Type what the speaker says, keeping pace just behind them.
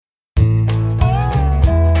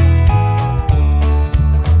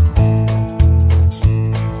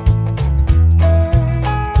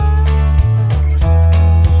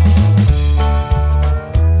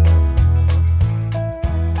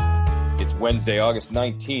Wednesday, August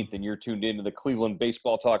 19th, and you're tuned into the Cleveland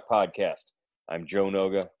Baseball Talk podcast. I'm Joe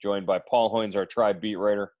Noga, joined by Paul Hoynes, our Tribe beat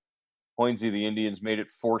writer. Hoynesy, the Indians made it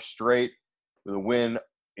 4 straight with a win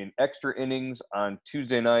in extra innings on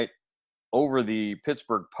Tuesday night over the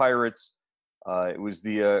Pittsburgh Pirates. It was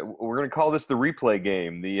we're going to call this the replay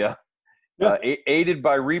game. Aided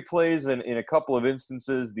by replays, and in a couple of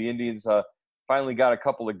instances, the Indians finally got a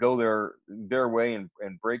couple to go their way and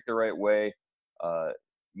break the right way.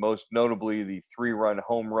 Most notably, the 3-run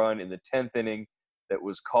home run in the 10th inning that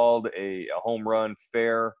was called a home run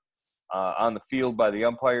fair on the field by the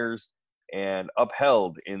umpires and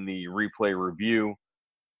upheld in the replay review.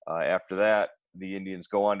 After that, the Indians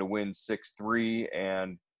go on to win 6-3,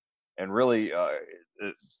 and really,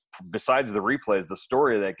 besides the replays, the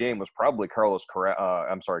story of that game was probably Carlos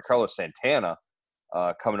Santana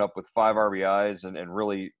coming up with 5 RBIs and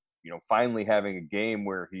really, finally having a game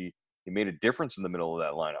where he made a difference in the middle of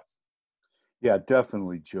that lineup. Yeah,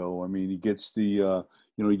 definitely, Joe. I mean, he gets the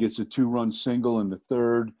 2-run single in the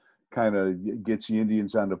third, kind of gets the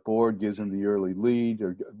Indians on the board, gives them the early lead.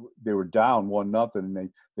 Or they were down 1-0, and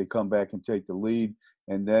they come back and take the lead.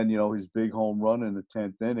 And then, his big home run in the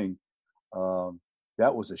 10th inning,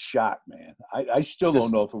 that was a shot, man. I still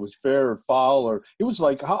don't know if it was fair or foul, or it was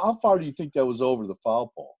like, how far do you think that was over the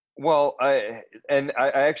foul pole? Well, I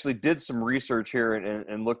actually did some research here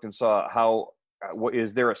and looked and saw what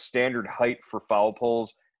is there a standard height for foul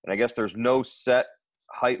poles? And I guess there's no set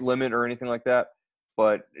height limit or anything like that,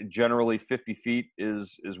 but generally 50 feet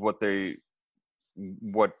is what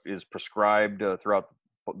is prescribed throughout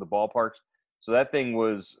the ballparks. So that thing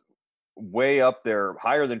was way up there,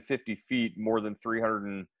 higher than 50 feet, more than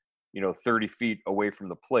 330 feet away from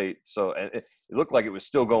the plate. So it looked like it was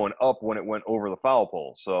still going up when it went over the foul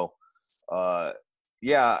pole. So,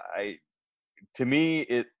 to me,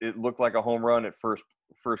 it looked like a home run at first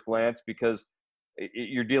glance because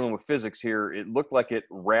you're dealing with physics here. It looked like it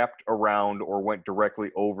wrapped around or went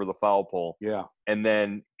directly over the foul pole. Yeah. And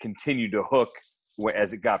then continued to hook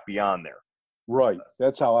as it got beyond there. Right.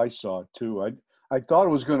 That's how I saw it, too. I thought it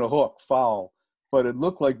was going to hook foul, but it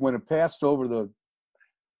looked like when it passed over the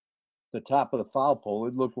top of the foul pole,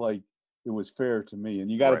 it looked like it was fair to me.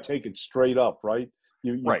 And you got to take it straight up, right?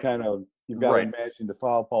 You've got to imagine the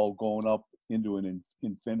foul pole going up into an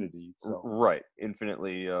infinity. So. Right.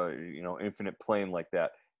 Infinitely, infinite plane like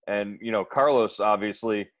that. And, Carlos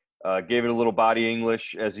obviously gave it a little body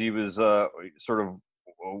English as he was sort of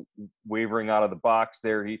wavering out of the box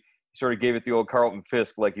there. He sort of gave it the old Carlton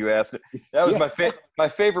Fisk, like you asked. That was my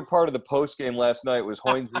favorite part of the post game last night was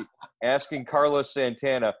Hoynesy asking Carlos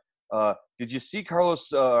Santana, did you see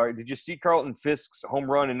Carlton Fisk's home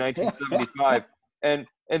run in 1975? And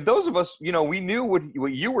those of us, we knew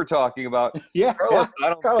what you were talking about. Yeah,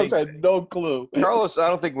 Carlos had no clue. Carlos, I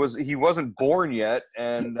don't think he wasn't born yet,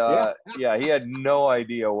 and he had no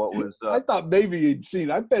idea what was. I thought maybe he'd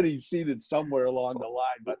seen. I bet he'd seen it somewhere along the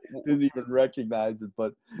line, but didn't even recognize it.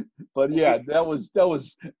 But yeah, that was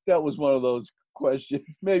one of those questions.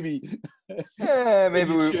 Maybe we give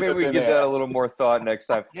that a little more thought next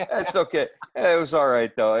time. It's okay. It was all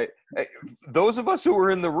right though. Those of us who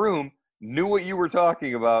were in the room knew what you were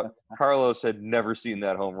talking about. Carlos had never seen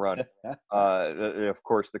that home run. Of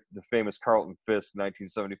course, the famous Carlton Fisk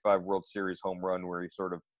 1975 World Series home run where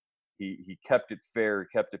he kept it fair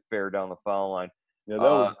down the foul line. Yeah, that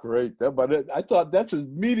was great. I thought that's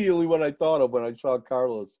immediately what I thought of when I saw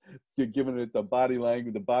Carlos giving it the body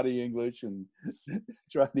language, the body English, and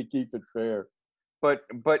trying to keep it fair. But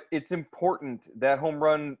it's important that home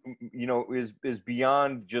run, is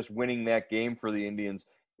beyond just winning that game for the Indians.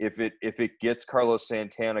 If it gets Carlos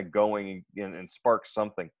Santana going and sparks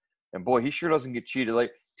something, and boy, he sure doesn't get cheated.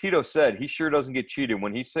 Like Tito said, he sure doesn't get cheated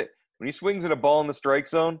when he swings at a ball in the strike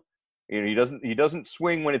zone. He doesn't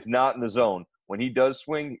swing when it's not in the zone. When he does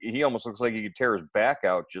swing, he almost looks like he could tear his back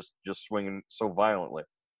out just swinging so violently.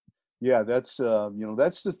 Yeah, that's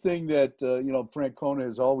the thing that Francona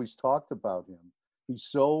has always talked about him. He's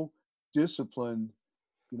so disciplined.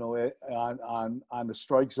 On the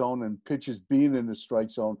strike zone and pitches being in the strike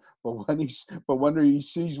zone, but when he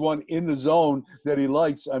sees one in the zone that he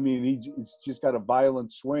likes, I mean, he's just got a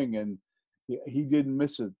violent swing, and he didn't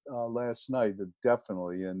miss it last night,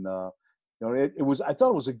 definitely. And it was, I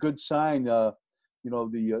thought it was a good sign. In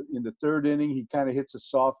the third inning, he kind of hits a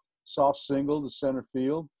soft single to center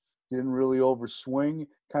field, didn't really overswing,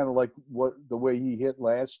 kind of like the way he hit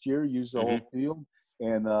last year, used the whole field,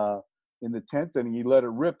 and. In the 10th inning, he let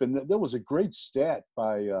it rip. And there was a great stat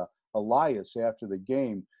by Elias after the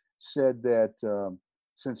game, said that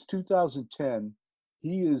since 2010,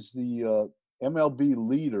 he is the MLB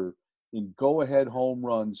leader in go-ahead home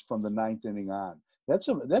runs from the ninth inning on. That's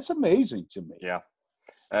amazing to me. Yeah.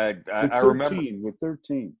 With I 13, remember with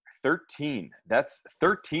 13. 13.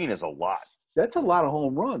 13 is a lot. That's a lot of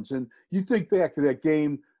home runs. And you think back to that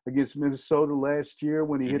game against Minnesota last year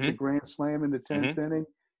when he hit the grand slam in the 10th inning.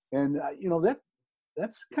 And,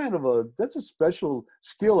 that's kind of that's a special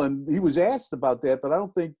skill. And he was asked about that, but I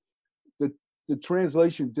don't think the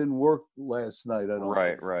translation didn't work last night. I don't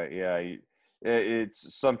think. Right. Yeah.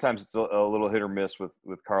 It's sometimes it's a little hit or miss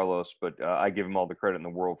with Carlos, but I give him all the credit in the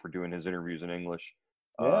world for doing his interviews in English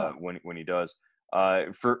when he does.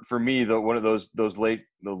 For me, one of those late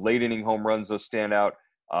inning home runs, those stand out.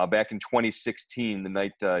 Back in 2016, the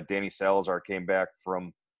night Danny Salazar came back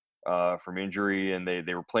from injury, and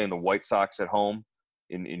they were playing the White Sox at home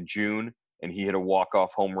in June, and he hit a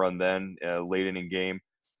walk-off home run then, late inning game.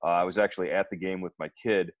 I was actually at the game with my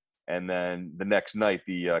kid, and then the next night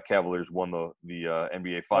the Cavaliers won the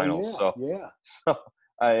NBA Finals. Oh, yeah. So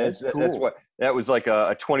That's cool. that's what that was like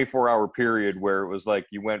a 24-hour period where it was like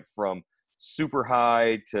you went from super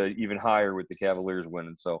high to even higher with the Cavaliers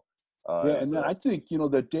winning. So and then I think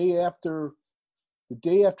the day after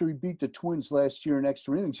he beat the Twins last year in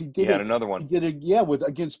extra innings, he had another one. He did it,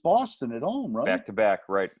 against Boston at home, right? Back to back,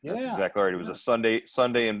 right? Yeah. That's exactly right. It was a Sunday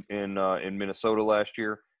in Minnesota last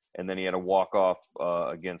year, and then he had a walk off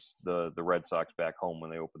against the Red Sox back home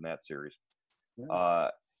when they opened that series. Yeah.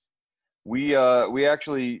 We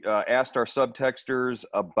actually asked our subtexters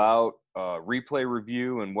about replay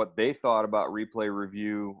review and what they thought about replay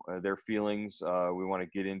review, their feelings. We want to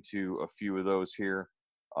get into a few of those here.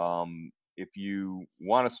 If you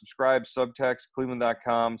want to subscribe, subtext,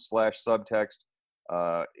 cleveland.com/subtext.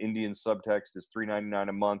 Indian subtext is $3.99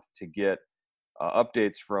 a month to get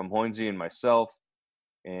updates from Hoinsey and myself.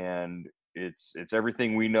 And it's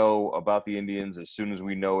everything we know about the Indians. As soon as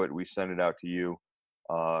we know it, we send it out to you.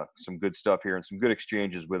 Some good stuff here and some good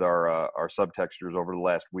exchanges with our subtexters over the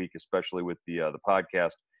last week, especially with the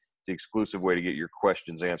podcast. It's the exclusive way to get your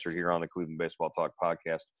questions answered here on the Cleveland Baseball Talk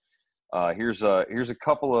podcast. Here's a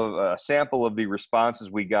couple of sample of the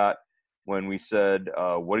responses we got when we said,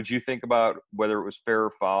 what did you think about whether it was fair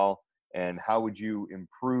or foul, and how would you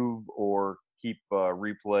improve or keep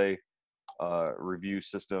replay review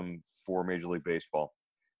system for Major League Baseball?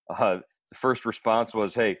 The first response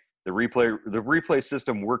was, "Hey, the replay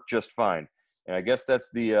system worked just fine," and I guess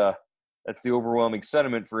that's the overwhelming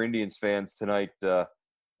sentiment for Indians fans tonight,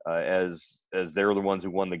 as they're the ones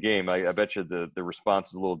who won the game. I bet you the response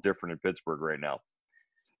is a little different in Pittsburgh right now.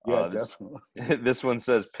 Yeah, definitely. This one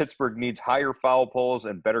says Pittsburgh needs higher foul poles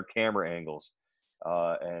and better camera angles.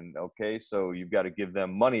 And okay, so you've got to give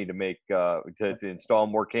them money to make to install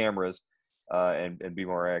more cameras and be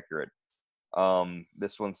more accurate.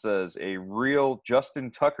 This one says a real Justin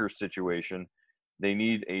Tucker situation. They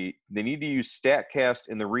need to use StatCast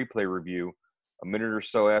in the replay review. A minute or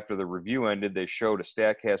so after the review ended, they showed a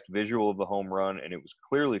StatCast visual of the home run, and it was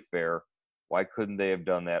clearly fair. Why couldn't they have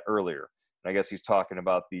done that earlier? And I guess he's talking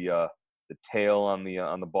about the tail on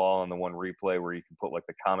the ball on the one replay where you can put like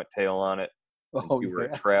the comet tail on it and see where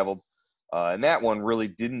it traveled. And that one really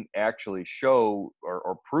didn't actually show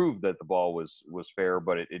or prove that the ball was fair,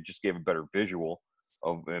 but it just gave a better visual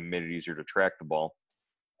and made it easier to track the ball.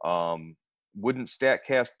 Wouldn't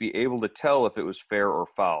StatCast be able to tell if it was fair or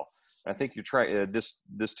foul? I think you're trying. This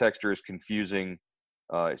texter is confusing.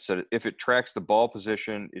 It said if it tracks the ball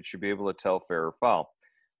position, it should be able to tell fair or foul.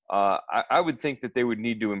 I would think that they would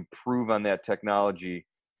need to improve on that technology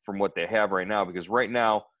from what they have right now, because right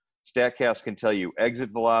now StatCast can tell you exit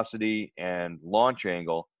velocity and launch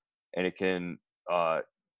angle, and it can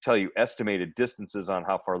tell you estimated distances on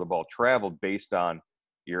how far the ball traveled based on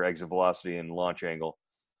your exit velocity and launch angle,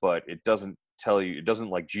 but it doesn't tell you, it doesn't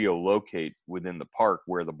like geolocate within the park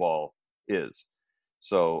where the ball is.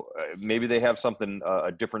 So maybe they have something,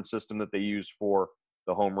 a different system that they use for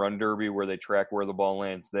the home run derby where they track where the ball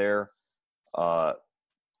lands there.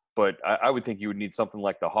 But I would think you would need something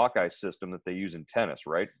like the Hawkeye system that they use in tennis,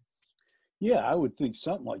 right? Yeah, I would think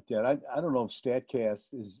something like that. I don't know if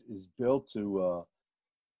StatCast is built to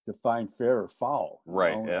define fair or foul.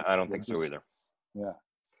 Right. I don't think so either. Yeah.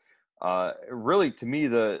 Really, to me,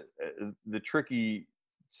 the tricky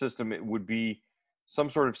system it would be some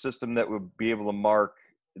sort of system that would be able to mark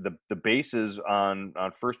the bases on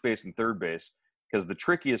first base and third base, because the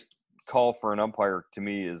trickiest call for an umpire to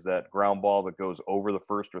me is that ground ball that goes over the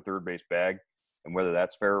first or third base bag, and whether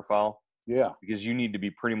that's fair or foul. Yeah. Because you need to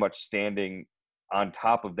be pretty much standing on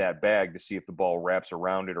top of that bag to see if the ball wraps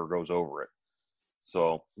around it or goes over it.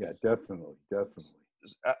 So yeah, definitely.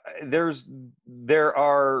 There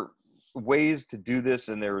are ways to do this,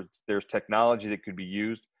 and there's technology that could be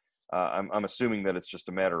used. I'm assuming that it's just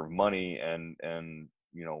a matter of money and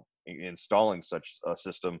installing such a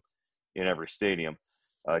system in every stadium.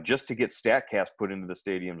 Just to get StatCast put into the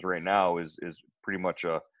stadiums right now is pretty much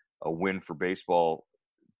a win for baseball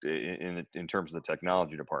in terms of the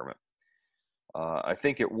technology department. I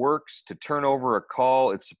think it works to turn over a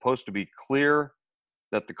call. It's supposed to be clear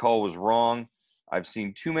that the call was wrong. I've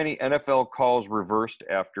seen too many NFL calls reversed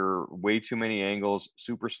after way too many angles,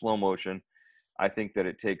 super slow motion. I think that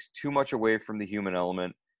it takes too much away from the human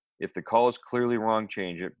element. If the call is clearly wrong,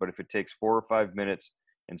 change it. But if it takes 4 or 5 minutes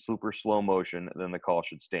in super slow motion, then the call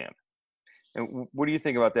should stand. And what do you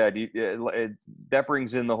think about that? That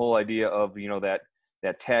brings in the whole idea of,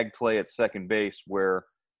 that tag play at second base where,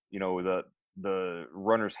 the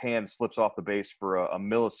runner's hand slips off the base for a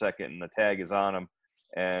millisecond and the tag is on him,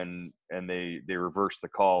 and they reverse the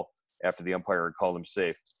call after the umpire had called him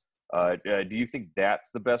safe. Do you think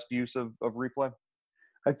that's the best use of replay?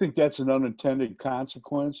 I think that's an unintended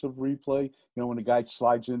consequence of replay. When a guy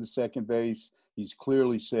slides into second base, he's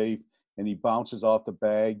clearly safe, and he bounces off the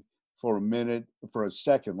bag for a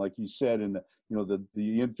second, like you said, and the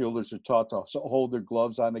infielders are taught to hold their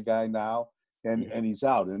gloves on the guy now, and he's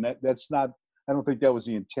out. And that's not. I don't think that was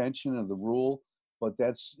the intention of the rule, but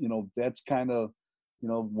that's kind of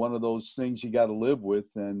one of those things you got to live with,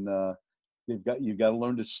 and you got to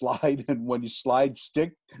learn to slide, and when you slide,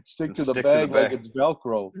 stick to the bag like it's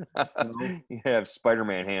Velcro. You have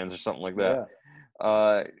Spider-Man hands or something like that.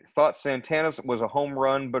 Yeah. Thought Santana's was a home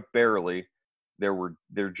run, but barely.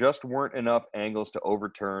 There just weren't enough angles to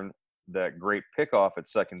overturn that great pickoff at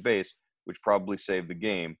second base, which probably saved the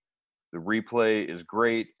game. The replay is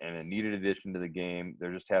great and a needed addition to the game.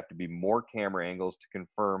 There just have to be more camera angles to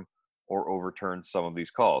confirm or overturn some of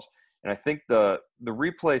these calls. And I think the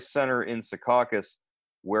replay center in Secaucus,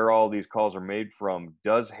 where all these calls are made from,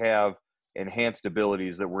 does have enhanced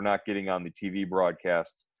abilities that we're not getting on the TV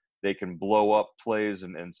broadcasts. They can blow up plays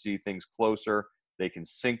and see things closer. They can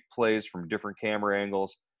sync plays from different camera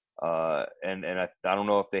angles. And I don't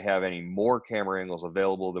know if they have any more camera angles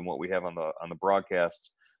available than what we have on the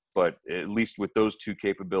broadcasts, but at least with those two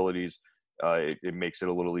capabilities, it makes it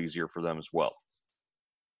a little easier for them as well.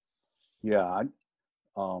 Yeah,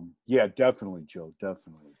 yeah, definitely, Joe,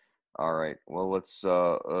 definitely. All right, well, let's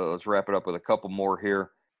wrap it up with a couple more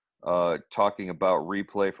here, talking about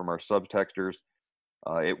replay from our subtexters.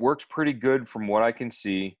 It works pretty good from what I can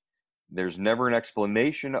see. There's never an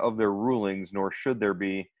explanation of their rulings, nor should there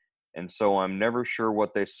be, and so I'm never sure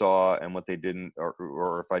what they saw and what they didn't,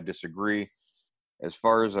 or if I disagree. As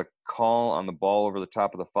far as a call on the ball over the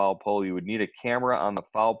top of the foul pole, you would need a camera on the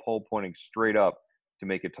foul pole pointing straight up to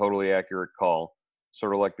make a totally accurate call,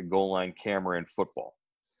 sort of like the goal line camera in football.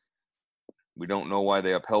 We don't know why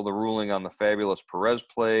they upheld the ruling on the fabulous Perez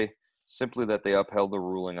play, simply that they upheld the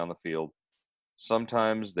ruling on the field.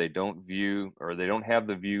 Sometimes they don't have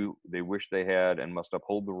the view they wish they had and must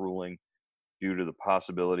uphold the ruling due to the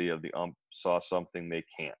possibility of the ump saw something they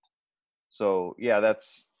can't. So, yeah,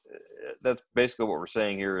 that's basically what we're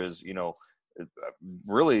saying here is,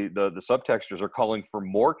 really the subtexters are calling for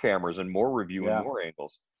more cameras and more review and more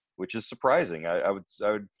angles, which is surprising. I would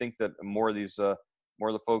think that more of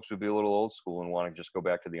the folks would be a little old school and want to just go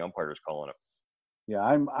back to the umpires calling it. Yeah,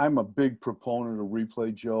 I'm a big proponent of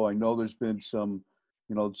replay, Joe. I know there's been some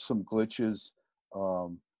glitches,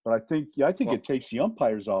 but I think it takes the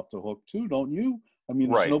umpires off the hook too, don't you? I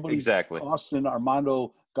mean, there's nobody costing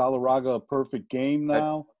Armando Galarraga a perfect game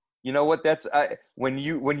now. You know what? When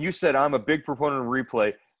you said I'm a big proponent of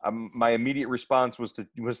replay, my immediate response was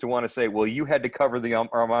to want to say, well, you had to cover the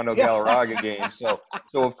Armando Galarraga game, so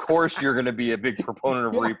of course you're going to be a big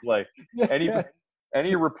proponent of replay.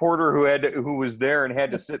 Any reporter who was there and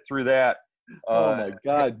had to sit through that. Oh my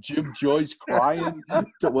God, Jim Joyce crying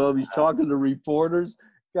while he's talking to reporters.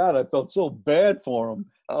 God, I felt so bad for him.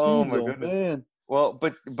 Oh my goodness, man. Well,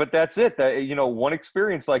 but that's it. One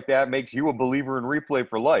experience like that makes you a believer in replay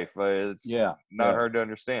for life. It's not hard to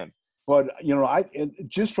understand. But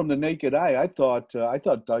just from the naked eye, I thought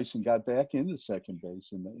Dyson got back into second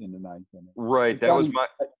base in the ninth inning. Right.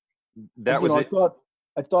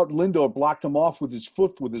 I thought Lindor blocked him off with his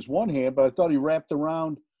foot with his one hand, but I thought he wrapped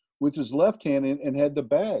around with his left hand and had the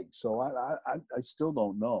bag. So I still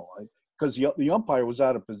don't know because the umpire was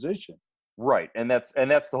out of position. Right, and that's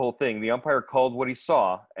the whole thing. The umpire called what he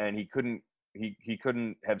saw, and he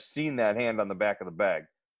couldn't have seen that hand on the back of the bag.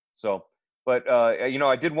 So, but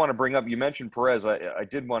I did want to bring up. You mentioned Perez. I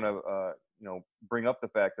did want to bring up the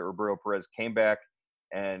fact that Roberto Perez came back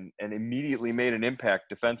and immediately made an impact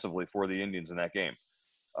defensively for the Indians in that game.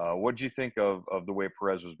 What did you think of the way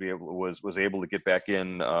Perez was able to get back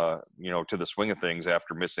in, to the swing of things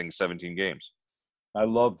after missing 17 games? I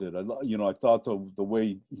loved it. I thought the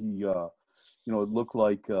way he, it looked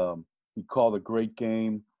like he called a great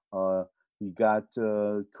game. He got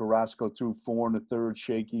Carrasco through 4 1/3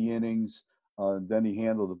 shaky innings. Then he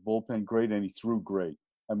handled the bullpen great, and he threw great.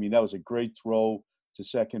 I mean, that was a great throw to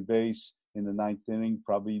second base in the 9th inning.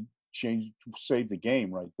 Probably saved the game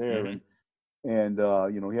right there. Mm-hmm. And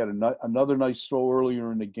he had another nice throw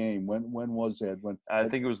earlier in the game. When was that? I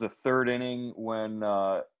think it was the 3rd inning when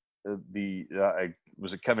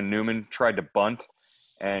was it Kevin Newman tried to bunt,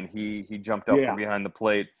 and he jumped up from behind the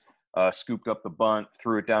plate, scooped up the bunt,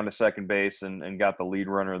 threw it down to second base, and got the lead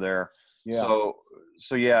runner there. Yeah.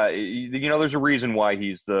 So yeah, there's a reason why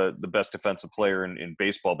he's the best defensive player in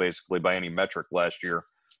baseball, basically by any metric last year,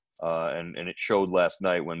 and it showed last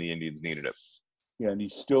night when the Indians needed it. Yeah, and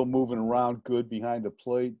he's still moving around good behind the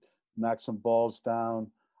plate, knocked some balls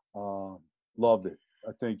down. Loved it.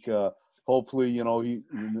 I think hopefully, he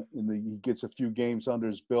gets a few games under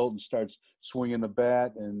his belt and starts swinging the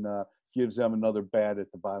bat and gives them another bat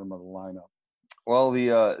at the bottom of the lineup. Well,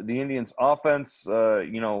 the Indians' offense,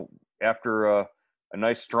 after a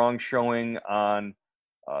nice strong showing on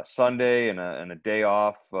Sunday and a day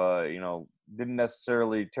off, didn't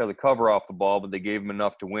necessarily tear the cover off the ball, but they gave them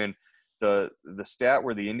enough to win. The stat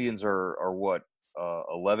where the Indians are what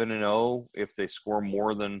 11-0 if they score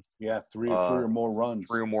more than three or more runs.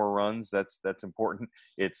 3 or more runs. That's important.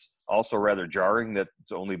 It's also rather jarring that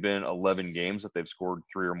it's only been 11 games that they've scored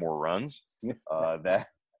 3 or more runs.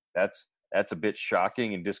 That's a bit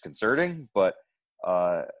shocking and disconcerting. But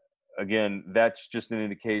again, that's just an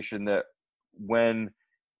indication that when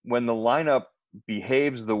the lineup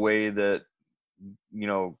behaves the way that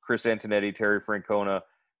Chris Antonetti, Terry Francona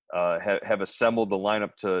have assembled the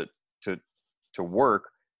lineup to work,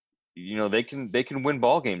 they can win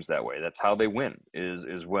ball games that way. That's how they win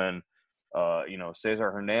is when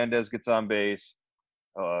Cesar Hernandez gets on base,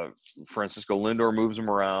 Francisco Lindor moves them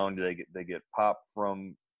around. They get pop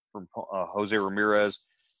from Jose Ramirez,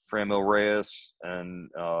 Franmil Reyes, and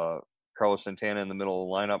Carlos Santana in the middle of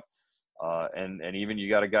the lineup, and even you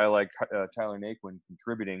got a guy like Tyler Naquin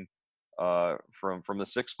contributing from the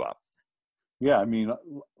 6th spot. Yeah, I mean,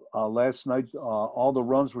 last night all the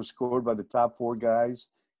runs were scored by the top 4 guys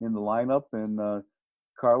in the lineup, and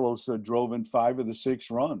Carlos drove in 5 of the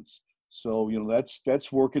 6 runs. So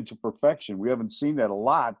that's working to perfection. We haven't seen that a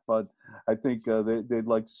lot, but I think they'd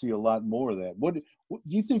like to see a lot more of that. What do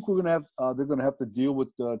you think we're going to have? They're going to have to deal with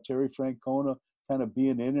Terry Francona kind of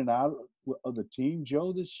being in and out of the team,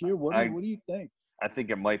 Joe, this year. What do you think? I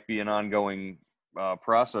think it might be an ongoing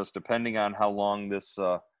process, depending on how long this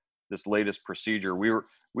latest procedure. We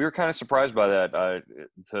were kind of surprised by that,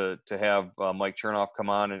 to have Mike Chernoff come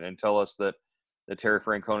on and tell us that Terry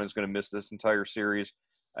Francona is going to miss this entire series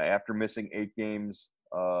after missing 8 games,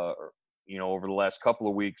 over the last couple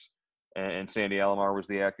of weeks, and Sandy Alomar was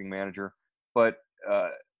the acting manager. But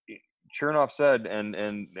Chernoff said, and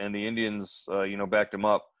the Indians, backed him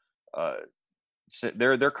up.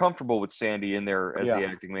 They're comfortable with Sandy in there as the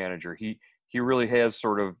acting manager. He really has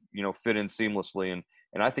sort of fit in seamlessly,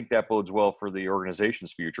 and I think that bodes well for the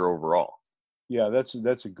organization's future overall. Yeah, that's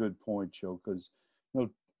a good point, Joe, because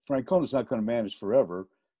Francona's not going to manage forever.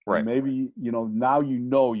 Right. And maybe now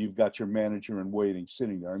you've got your manager in waiting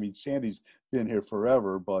sitting there. I mean, Sandy's been here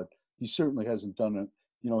forever, but he certainly hasn't done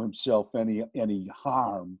himself any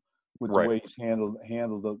harm with the way he's handled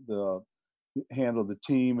the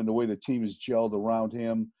team and the way the team is gelled around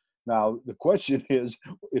him. Now the question is,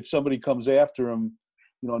 if somebody comes after him,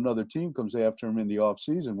 another team comes after him in the off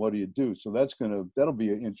season, what do you do? So that'll be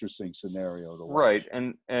an interesting scenario to watch. Right.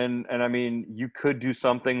 And I mean, you could do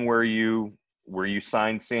something where you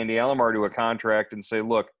sign Sandy Alomar to a contract and say,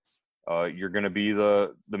 look, you're going to be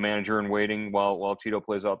the manager in waiting while Tito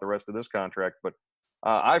plays out the rest of this contract. But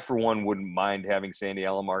I, for one, wouldn't mind having Sandy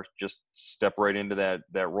Alomar just step right into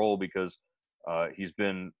that role, because he's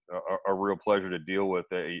been a real pleasure to deal with.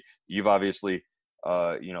 You've obviously,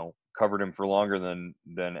 covered him for longer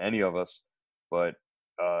than any of us, but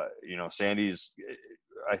Sandy's.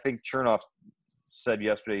 I think Chernoff said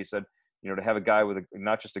yesterday. He said, to have a guy with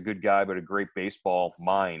not just a good guy, but a great baseball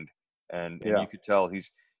mind, and you could tell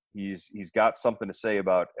he's got something to say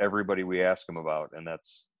about everybody we ask him about, and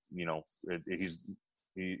that's he's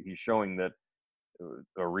showing that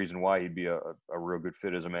a reason why he'd be a real good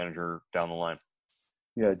fit as a manager down the line.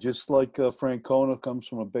 Yeah, just like Francona comes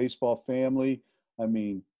from a baseball family. I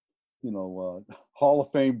mean, Hall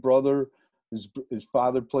of Fame brother. His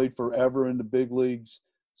father played forever in the big leagues.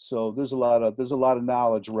 So there's a lot of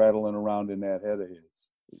knowledge rattling around in that head of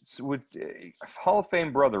his. with Hall of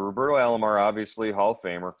Fame brother Roberto Alomar, obviously Hall of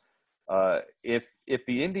Famer. If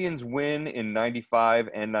the Indians win in '95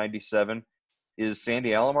 and '97, is Sandy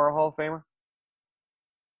Alomar a Hall of Famer?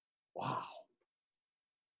 Wow,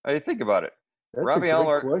 I think about it. that's a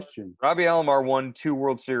great question. Robbie Alomar won 2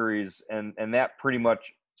 World Series, and that pretty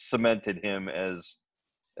much cemented him as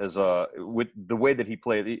with the way that he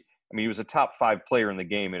played. He was a top 5 player in the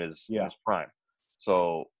game in his prime.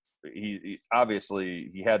 So he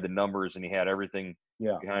obviously he had the numbers and he had everything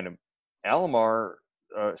behind him. Alomar,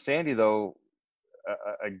 Sandy though,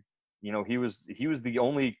 he was the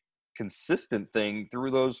only consistent thing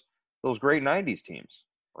through those great '90s teams,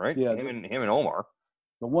 right? Yeah, him and Omar.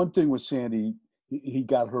 The one thing with Sandy, he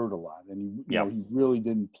got hurt a lot, and he really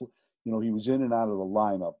didn't. He was in and out of the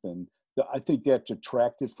lineup, and I think that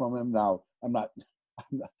detracted from him. Now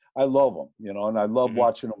I love him, and I love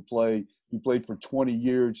watching him play. He played for 20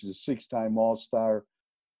 years. He's a 6-time All-Star.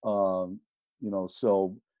 But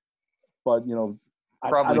probably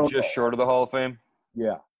I don't just know. short of the Hall of Fame.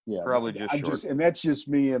 Yeah. Probably just short. And that's just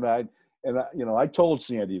me. And I told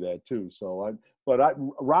Sandy that too.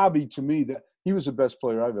 Robbie, to me, that he was the best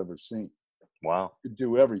player I've ever seen. Wow. He could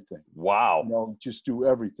do everything. Wow. Just do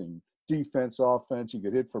everything. Defense, offense. He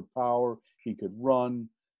could hit for power. He could run.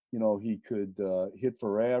 He could hit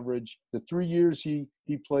for average. The 3 years he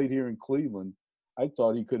played here in Cleveland, I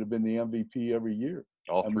thought he could have been the MVP every year.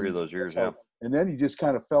 All three of those years, yeah. And then he just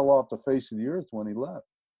kind of fell off the face of the earth when he left.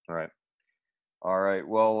 All right.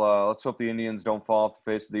 Well, let's hope the Indians don't fall off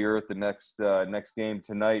the face of the earth. The next game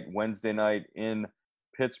tonight, Wednesday night in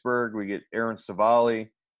Pittsburgh, we get Aaron Savali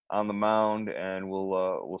on the mound, and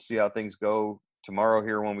we'll see how things go tomorrow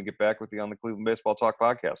here when we get back with you on the Cleveland Baseball Talk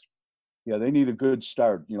podcast. Yeah, they need a good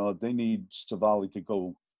start. They need Savali to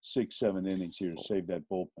go 6-7 innings here to save that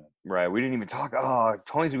bullpen. Right. We didn't even talk.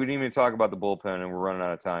 We didn't even talk about the bullpen, and we're running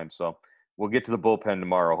out of time. So we'll get to the bullpen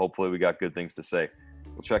tomorrow. Hopefully, we got good things to say.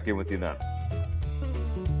 We'll check in with you then.